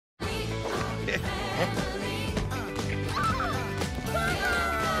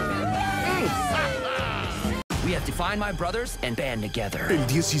find my brothers and band together. El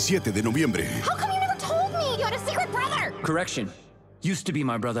 17 de noviembre. How come you never told me? You had a secret brother. Correction. Used to be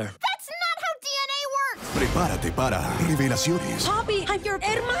my brother. That's not how DNA works. Prepárate para revelaciones. Poppy, I'm your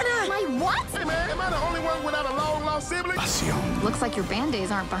hermana. My what? Hey man, am I the only one without a long-lost sibling? Pasión. Looks like your band days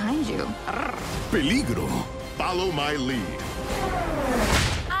aren't behind you. Peligro. Follow my lead.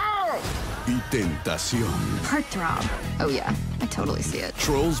 Y tentación. Heartthrob. Oh yeah, I totally see it.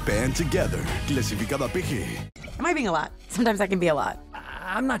 Trolls Band Together. Clasificada PG. Am I being a lot? Sometimes I can be a lot.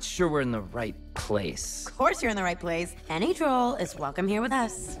 I'm not sure we're in the right place. Of course you're in the right place. Any troll is welcome here with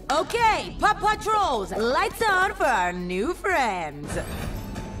us. Okay, Papa Trolls, lights on for our new friends.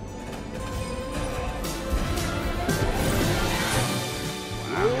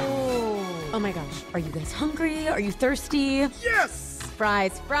 Oh my gosh, are you guys hungry? Are you thirsty? Yes!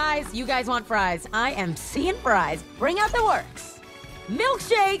 Fries, fries, you guys want fries. I am seeing fries. Bring out the works.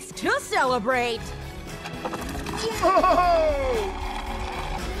 Milkshakes to celebrate. Whoa!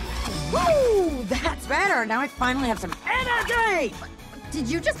 Woo, that's better. Now I finally have some energy. Did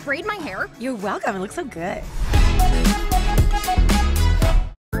you just braid my hair? You're welcome, it looks so good.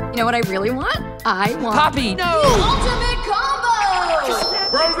 You know what I really want? I want Poppy! No! Ultimate combo!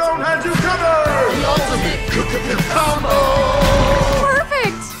 BroZone has you covered! The ultimate combo!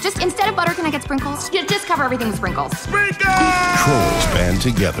 Perfect! Just instead of butter, can I get sprinkles? Just cover everything with sprinkles. Sprinkles! Trolls Band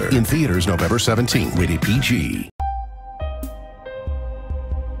Together. In theaters November 17th. Rated PG.